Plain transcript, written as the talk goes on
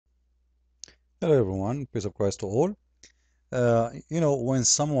Hello, everyone. Peace of Christ to all. When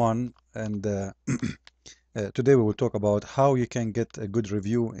someone, and today we will talk about how you can get a good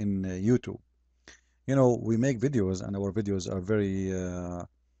review in YouTube. We make videos, and our videos are very,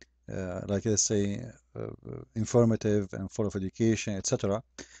 like let's say, informative and full of education, etc.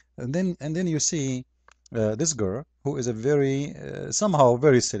 And then you see this girl who is a very somehow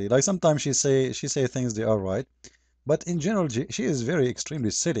very silly. Like sometimes she say things they are right, but in general she is very extremely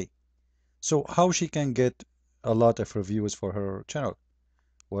silly. So how she can get a lot of reviews for her channel?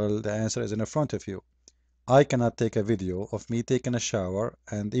 Well, the answer is in front of you. I cannot take a video of me taking a shower,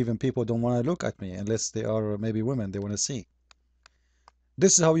 and even people don't want to look at me unless they are maybe women they want to see.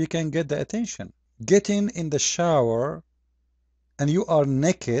 This is how you can get the attention. Getting in the shower and you are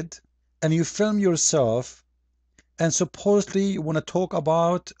naked and you film yourself and supposedly you want to talk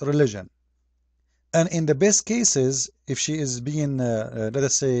about religion. And in the best cases, if she is being, let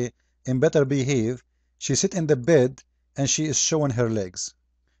us say, in better behave, she sit in the bed and she is showing her legs.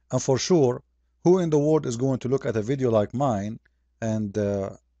 And for sure, who in the world is going to look at a video like mine and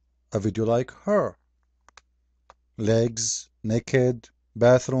a video like her? Legs, naked,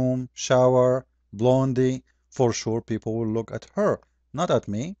 bathroom, shower, blondie. For sure, people will look at her, not at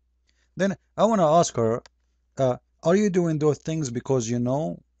me. Then I want to ask her, are you doing those things because you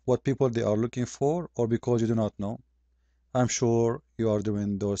know what people they are looking for, or because you do not know? I'm sure you are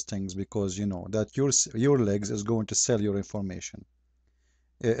doing those things because you know that your legs is going to sell your information,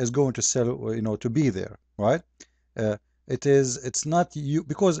 is going to sell, to be there, right? Uh, it's not you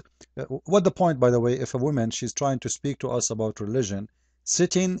because what the point, by the way, if a woman she's trying to speak to us about religion,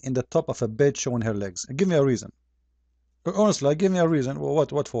 sitting in the top of a bed showing her legs? Give me a reason. Honestly, like, give me a reason.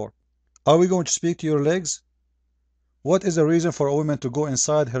 What for? Are we going to speak to your legs? What is the reason for a woman to go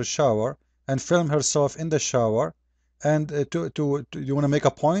inside her shower and film herself in the shower and you want to make a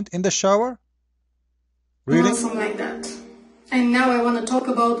point in the shower? Really? Something like that. And now I want to talk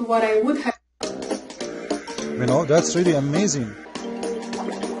about what I would have. That's really amazing.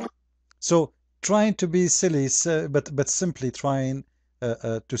 So trying to be silly, but simply trying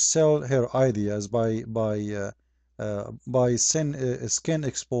to sell her ideas by skin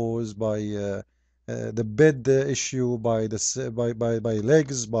exposed, by the bed issue, by by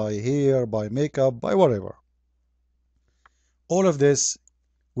legs, by hair, by makeup, by whatever. All of this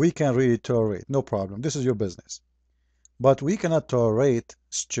we can really tolerate, no problem. This is your business. But we cannot tolerate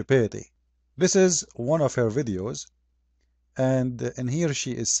stupidity. This is one of her videos, and here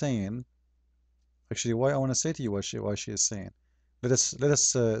she is saying, actually, why I want to say to you why she is saying. Let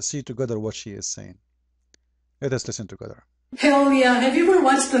us see together what she is saying. Let us listen together. Hell yeah, have you ever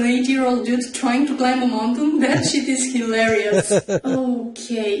watched an 8-year-old dude trying to climb a mountain? That shit is hilarious.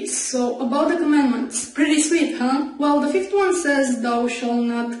 Okay, so about the commandments. Pretty sweet, huh? Well, the fifth one says, thou shalt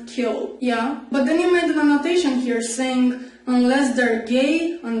not kill. Yeah, but then you made an annotation here saying, unless they're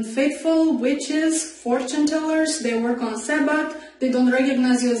gay, unfaithful, witches, fortune tellers, they work on Sabbath, they don't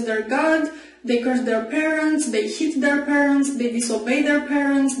recognize you as their God, they curse their parents, they hit their parents, they disobey their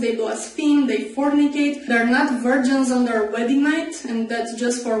parents, they blaspheme, they fornicate, they're not virgins on their wedding night, and that's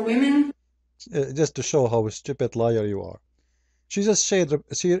just for women. Just to show how stupid liar you are. She just said,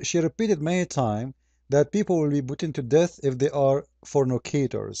 she repeated many times that people will be put to death if they are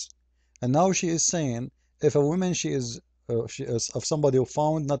fornicators. And now she is saying if a woman she is of somebody who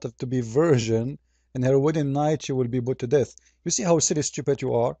found not to be virgin in her wedding night, she will be put to death. You see how silly stupid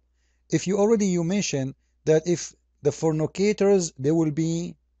you are? If you mention that if the fornicators they will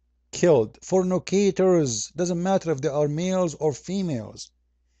be killed. Fornicators doesn't matter if they are males or females.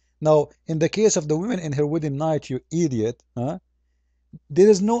 Now, in the case of the women in her wedding night, you idiot, huh? There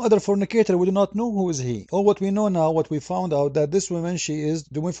is no other fornicator. We do not know who is he. All what we know now, what we found out, that this woman, she is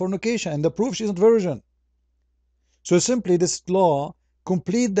doing fornication, and the proof she's not virgin. So simply this law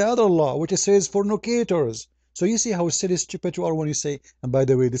complete the other law, which says fornicators. So you see how silly stupid you are when you say, and by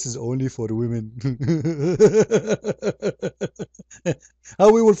the way, this is only for women. How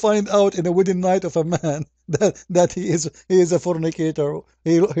we will find out in a wedding night of a man that he is a fornicator.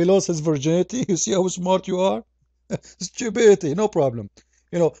 He lost his virginity. You see how smart you are? Stupidity, no problem.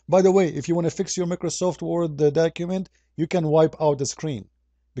 By the way, if you want to fix your Microsoft Word document, you can wipe out the screen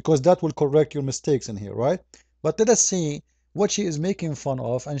because that will correct your mistakes in here, right? But let us see what she is making fun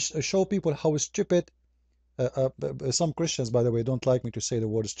of and show people how stupid. Some Christians, by the way, don't like me to say the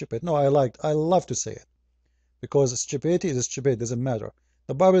word stupid. No, I love to say it because stupidity is stupid, doesn't matter.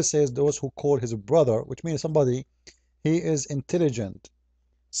 The Bible says those who call his brother, which means somebody he is intelligent,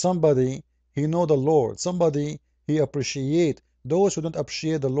 somebody he know the Lord, somebody he appreciate. Those who don't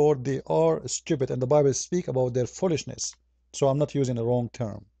appreciate the Lord, they are stupid, and the Bible speak about their foolishness. So I'm not using the wrong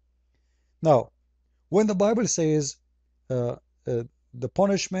term. Now, when the Bible says uh, the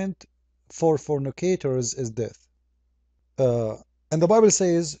punishment for fornicators is death, uh, and the Bible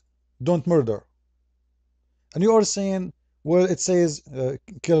says don't murder, and you are saying, well, it says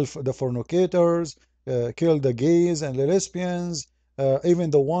kill the fornicators, kill the gays and the lesbians, even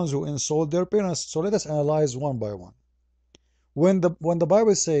the ones who insult their parents. So let us analyze one by one. When the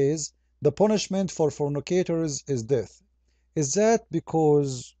Bible says the punishment for fornicators is death, is that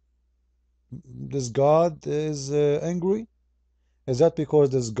because this God is angry? Is that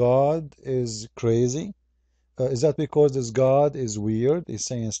because this God is crazy? Is that because this God is weird? He's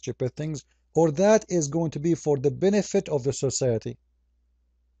saying stupid things? Or that is going to be for the benefit of the society?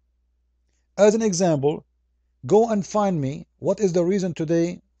 As an example, go and find me what is the reason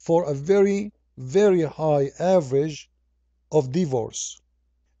today for a very, very high average of divorce,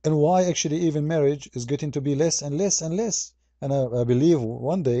 and why actually even marriage is getting to be less and less and less. And I believe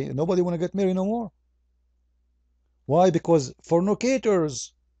one day nobody want to get married no more. Why? Because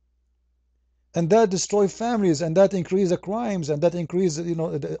fornicators, and that destroy families, and that increase the crimes, and that increase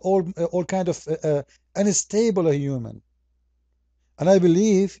all kind of unstable human. And I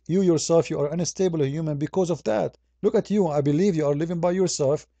believe you yourself, you are unstable human because of that. Look at you. I believe you are living by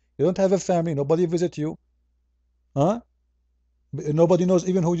yourself. You don't have a family. Nobody visit you. Huh? Nobody knows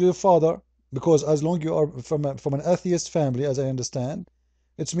even who your father, because as long you are from an atheist family, as I understand,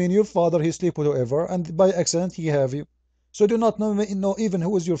 it's mean your father, he sleep with whoever, and by accident he have you. So do not know even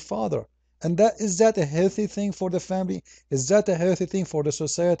who is your father. And is that a healthy thing for the family? Is that a healthy thing for the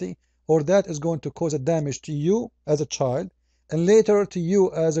society? Or that is going to cause a damage to you as a child, and later to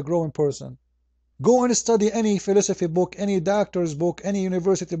you as a growing person? Go and study any philosophy book, any doctor's book, any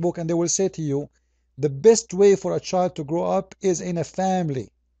university book, and they will say to you, the best way for a child to grow up is in a family,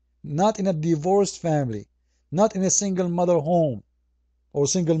 not in a divorced family, not in a single mother home or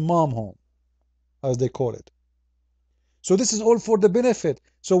single mom home, as they call it. So this is all for the benefit.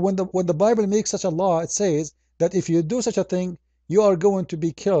 So when the Bible makes such a law, it says that if you do such a thing, you are going to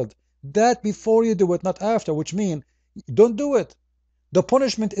be killed. That before you do it, not after, which means don't do it. The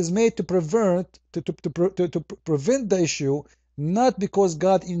punishment is made to prevent the issue, not because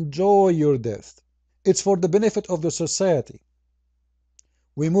God enjoy your death. It's for the benefit of the society.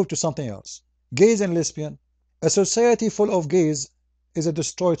 We move to something else. Gays and lesbian. A society full of gays is a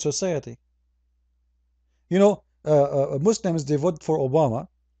destroyed society. You know, Muslims, they vote for Obama,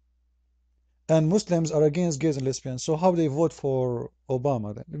 and Muslims are against gays and lesbians. So how they vote for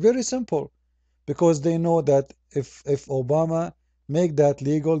Obama then? Very simple. Because they know that if Obama make that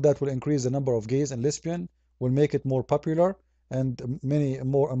legal, that will increase the number of gays and lesbian, will make it more popular, and many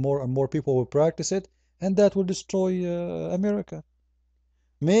more people will practice it, and that will destroy America.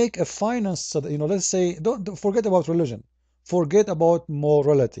 Make a finance, let's say, don't forget about religion, forget about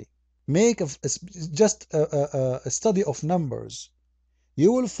morality. Make just a study of numbers.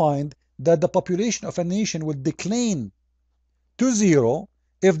 You will find that the population of a nation will decline to zero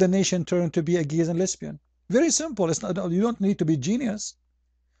if the nation turned to be a gays and lesbian. Very simple. It's not, you don't need to be genius.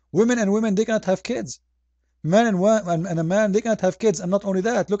 Women and women, they cannot have kids. Man and a man, they cannot have kids. And not only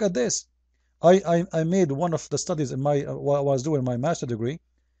that, look at this. I made one of the studies in my while I was doing my master degree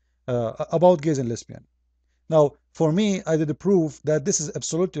about gays and lesbian. Now, for me, I did prove that this is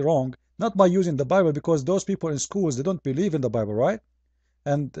absolutely wrong, not by using the Bible, because those people in schools, they don't believe in the Bible, right?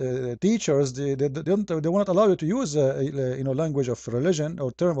 And teachers, they will not allow you to use language of religion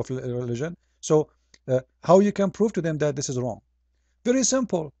or term of religion. So how you can prove to them that this is wrong? Very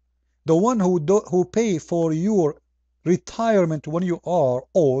simple. The one who pay for your retirement when you are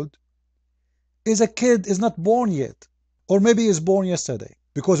old is a kid, is not born yet, or maybe is born yesterday.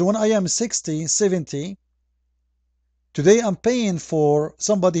 Because when I am 60, 70, today I'm paying for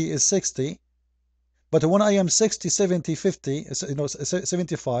somebody is 60, but when I am 60, 70, 50,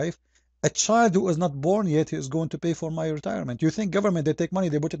 75, a child who is not born yet is going to pay for my retirement. You think government, they take money,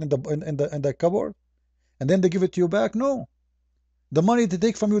 they put it in the cupboard, and then they give it to you back? No. The money they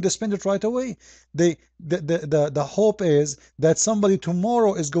take from you, they spend it right away. The hope is that somebody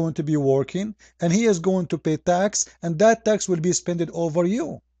tomorrow is going to be working, and he is going to pay tax, and that tax will be spent over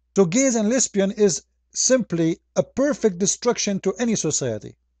you. So gays and lesbian is simply a perfect destruction to any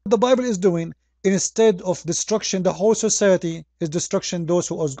society. What the Bible is doing, instead of destruction the whole society, is destruction those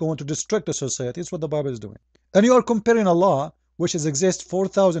who are going to destruct the society. It's what the Bible is doing. And you are comparing a law which has existed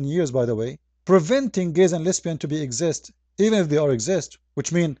 4,000 years, by the way, preventing gays and lesbian to be exist, even if they are exist,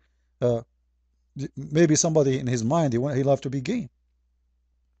 which mean maybe somebody in his mind he love to be gay,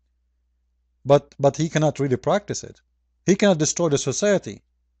 but he cannot really practice it. He cannot destroy the society.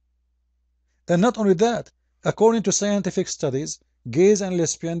 And not only that, according to scientific studies, Gays and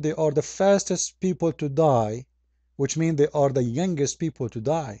lesbians, they are the fastest people to die, which means they are the youngest people to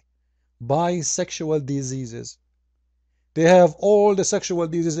die by sexual diseases. They have all the sexual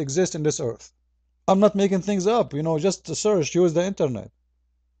diseases exist in this earth. I'm not making things up, just search, use the internet.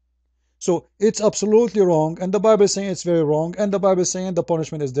 So it's absolutely wrong, and the Bible is saying it's very wrong, and the Bible is saying the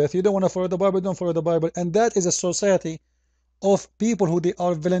punishment is death. You don't want to follow the Bible, don't follow the Bible. And that is a society of people who they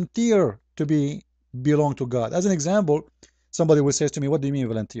are volunteer to belong to God. As an example, somebody will say to me, what do you mean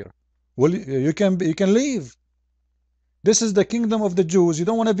volunteer? Well, you can leave. This is the kingdom of the Jews. You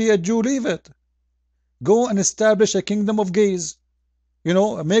don't want to be a Jew, leave it. Go and establish a kingdom of gays.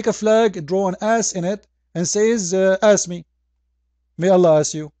 Make a flag, draw an ass in it, and says, ask me. May Allah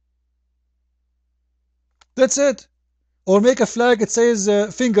ask you. That's it. Or make a flag, it says,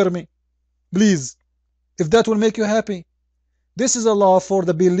 finger me, please, if that will make you happy. This is a law for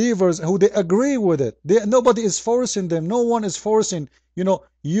the believers who they agree with it. Nobody is forcing them. No one is forcing.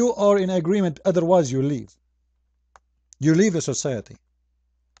 You are in agreement. Otherwise, you leave. You leave the society.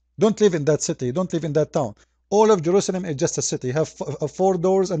 Don't live in that city. Don't live in that town. All of Jerusalem is just a city. You have 4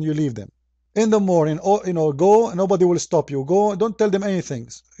 doors and you leave them. In the morning, go. Nobody will stop you. Go. Don't tell them anything.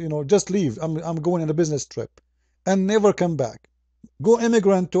 Just leave. I'm going on a business trip, and never come back. Go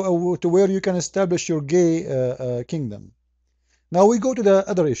immigrant to where you can establish your gay kingdom. Now we go to the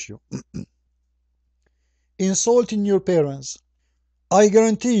other issue. Insulting your parents. I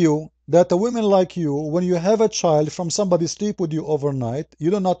guarantee you that a woman like you, when you have a child from somebody sleep with you overnight,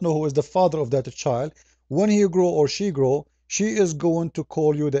 you do not know who is the father of that child. When he grow or she grow, she is going to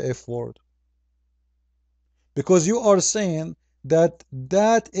call you the F word. Because you are saying that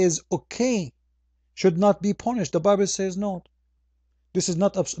is okay, should not be punished. The Bible says no. This is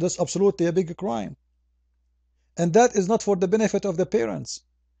not, that's absolutely a big crime. And that is not for the benefit of the parents.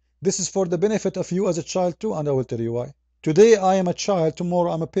 This is for the benefit of you as a child too, and I will tell you why. Today I am a child,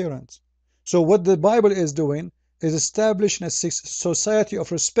 tomorrow I'm a parent. So what the Bible is doing is establishing a society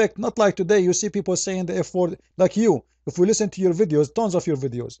of respect. Not like today you see people saying the F word, like you. If we listen to your videos, tons of your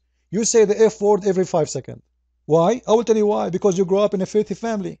videos, you say the F word every 5 seconds. Why? I will tell you why. Because you grow up in a filthy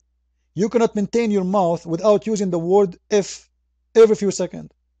family. You cannot maintain your mouth without using the word F every few seconds.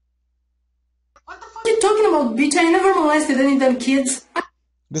 What the fuck are you talking about, bitch? I never molested any damn kids.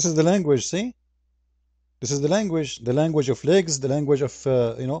 This is the language, see? This is the language of legs, the language of,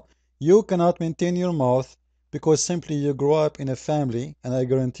 you cannot maintain your mouth because simply you grow up in a family, and I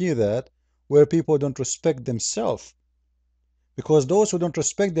guarantee that, where people don't respect themselves. Because those who don't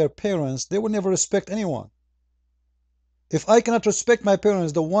respect their parents, they will never respect anyone. If I cannot respect my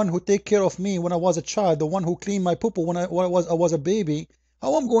parents, the one who take care of me when I was a child, the one who cleaned my poo-poo when I was a baby,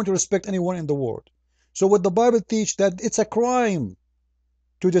 how am I going to respect anyone in the world? So what the Bible teaches, that it's a crime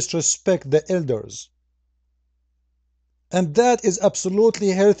to disrespect the elders. And that is absolutely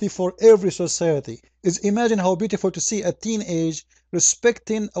healthy for every society. Imagine how beautiful to see a teenage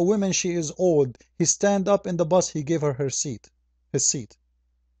respecting a woman, she is old. He stand up in the bus, he gave her his seat.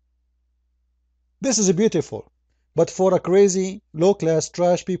 This is beautiful. But for a crazy, low-class,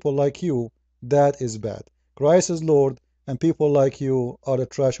 trash people like you, that is bad. Christ is Lord, and people like you are the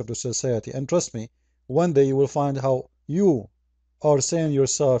trash of the society. And trust me, one day you will find how you are saying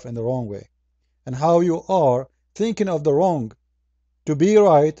yourself in the wrong way, and how you are thinking of the wrong to be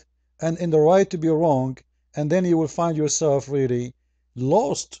right, and in the right to be wrong, and then you will find yourself really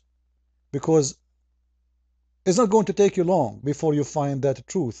lost, because it's not going to take you long before you find that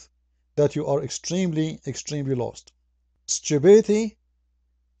truth, that you are extremely, extremely lost. Stupidity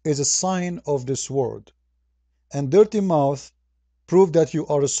is a sign of this world, and dirty mouth prove that you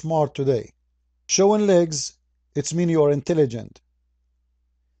are smart today. Showing legs, it's mean you are intelligent.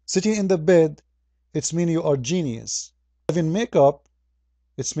 Sitting in the bed, it's mean you are genius. Having makeup,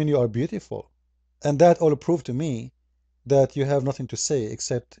 it's mean you are beautiful. And that all prove to me that you have nothing to say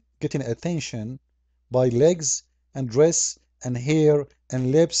except getting attention by legs and dress and hair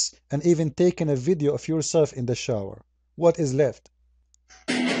and lips, and even taking a video of yourself in the shower. What is left?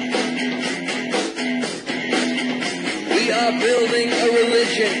 We are building a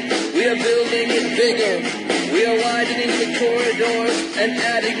religion. We are building it bigger. We are widening the corridors and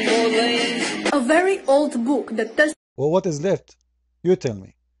adding more lanes. A very old book that does. Well, what is left? You tell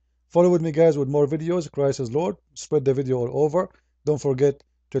me. Follow with me, guys, with more videos. Christ is Lord. Spread the video all over. Don't forget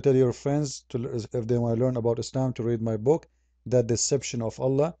to tell your friends, if they want to learn about Islam, to read my book, The Deception of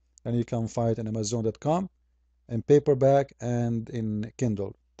Allah. And you can find it on Amazon.com, in paperback and in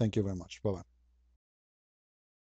Kindle. Thank you very much. Bye-bye.